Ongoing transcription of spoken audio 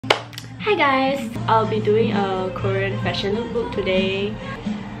Hi guys! I'll be doing a Korean fashion lookbook today.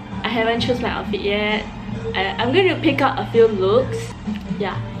 I haven't chosen my outfit yet. I'm going to pick out a few looks.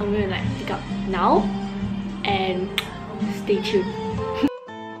 Yeah, I'm going to like pick out now and stay tuned.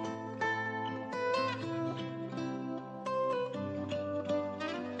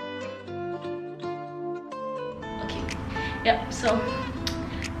 Okay, yep, so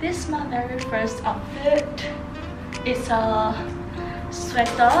this is my very first outfit. It's a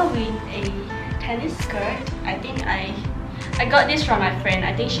sweater with a tennis skirt. I think I got this from my friend.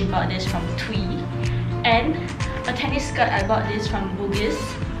 I think she bought this from Tweed. And a tennis skirt, I bought this from Bugis.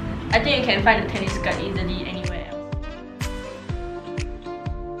 I think you can find a tennis skirt easily anywhere else.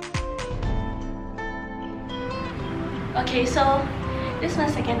 Okay, so this is my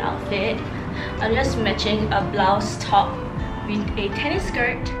second outfit. I'm just matching a blouse top with a tennis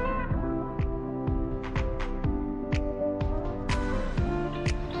skirt.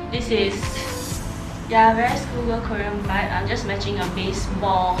 This is, yeah, very schoolgirl Korean vibe. I'm just matching a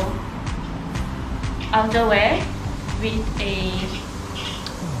baseball outerwear with a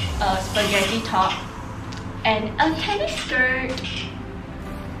spaghetti top and a tennis skirt.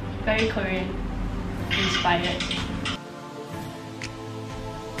 Very Korean inspired.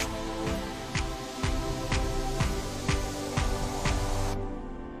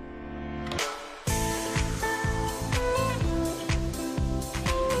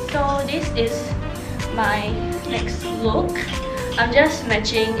 So this is my next look. I'm just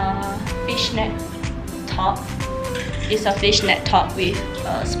matching a fishnet top. It's a fishnet top with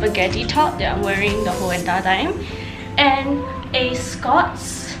a spaghetti top that I'm wearing the whole entire time. And a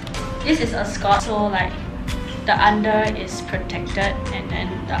Scots. This is a Scot, so like the under is protected and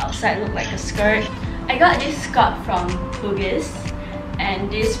then the outside look like a skirt. I got this Scot from Bugis and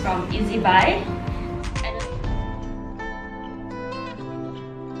this from Easy Buy.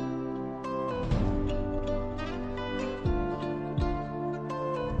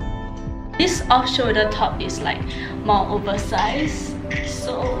 This off-shoulder top is like more oversized,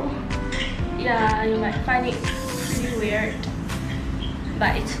 so yeah, you might find it pretty weird,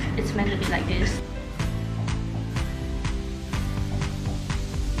 but it's meant to be like this.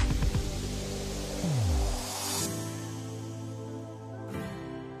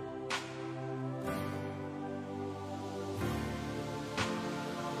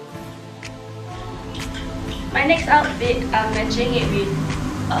 My next outfit, I'm matching it with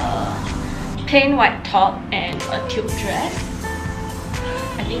plain white top and a tube dress.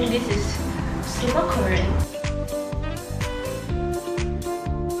 I think this is super Korean.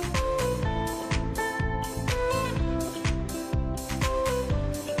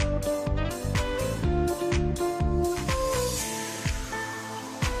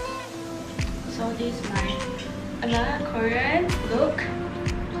 So this is my another Korean look.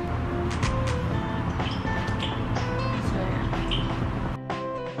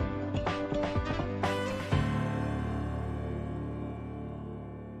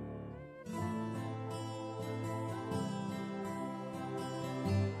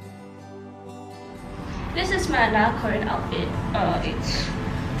 This is my another Korean outfit. It's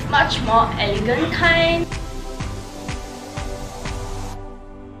much more elegant kind.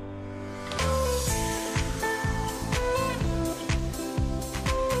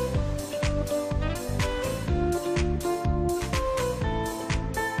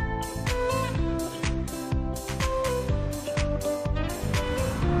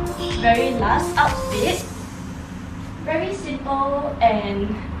 Very last outfit. Very simple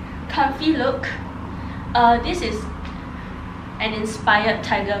and comfy look. This is an inspired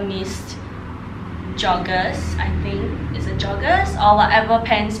Tiger Mist joggers. I think it's a joggers or whatever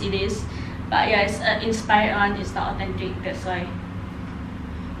pants it is. But yeah, it's an inspired one. It's not authentic. That's why.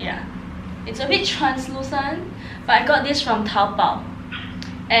 Yeah, it's a bit translucent. But I got this from Taobao,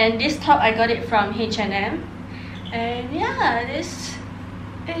 and this top I got it from H&M. And yeah, this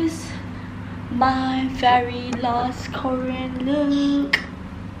is my very last Korean look.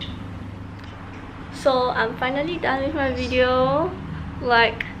 So I'm finally done with my video.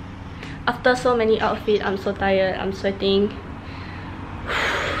 Like, after so many outfits, I'm so tired, I'm sweating.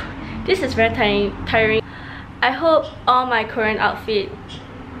 This is very tiring. I hope all my Korean outfit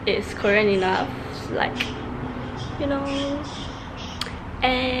is Korean enough, like, you know.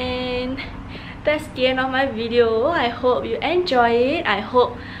 And that's the end of my video. I hope you enjoy it. I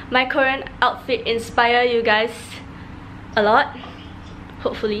hope my Korean outfit inspire you guys a lot.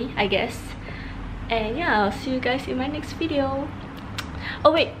 Hopefully, I guess. And yeah, I'll see you guys in my next video.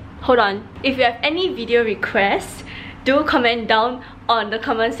 Oh wait, hold on. If you have any video requests, do comment down on the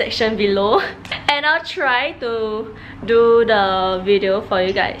comment section below. And I'll try to do the video for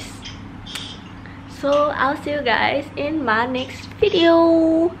you guys. So I'll see you guys in my next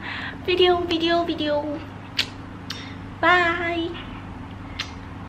video.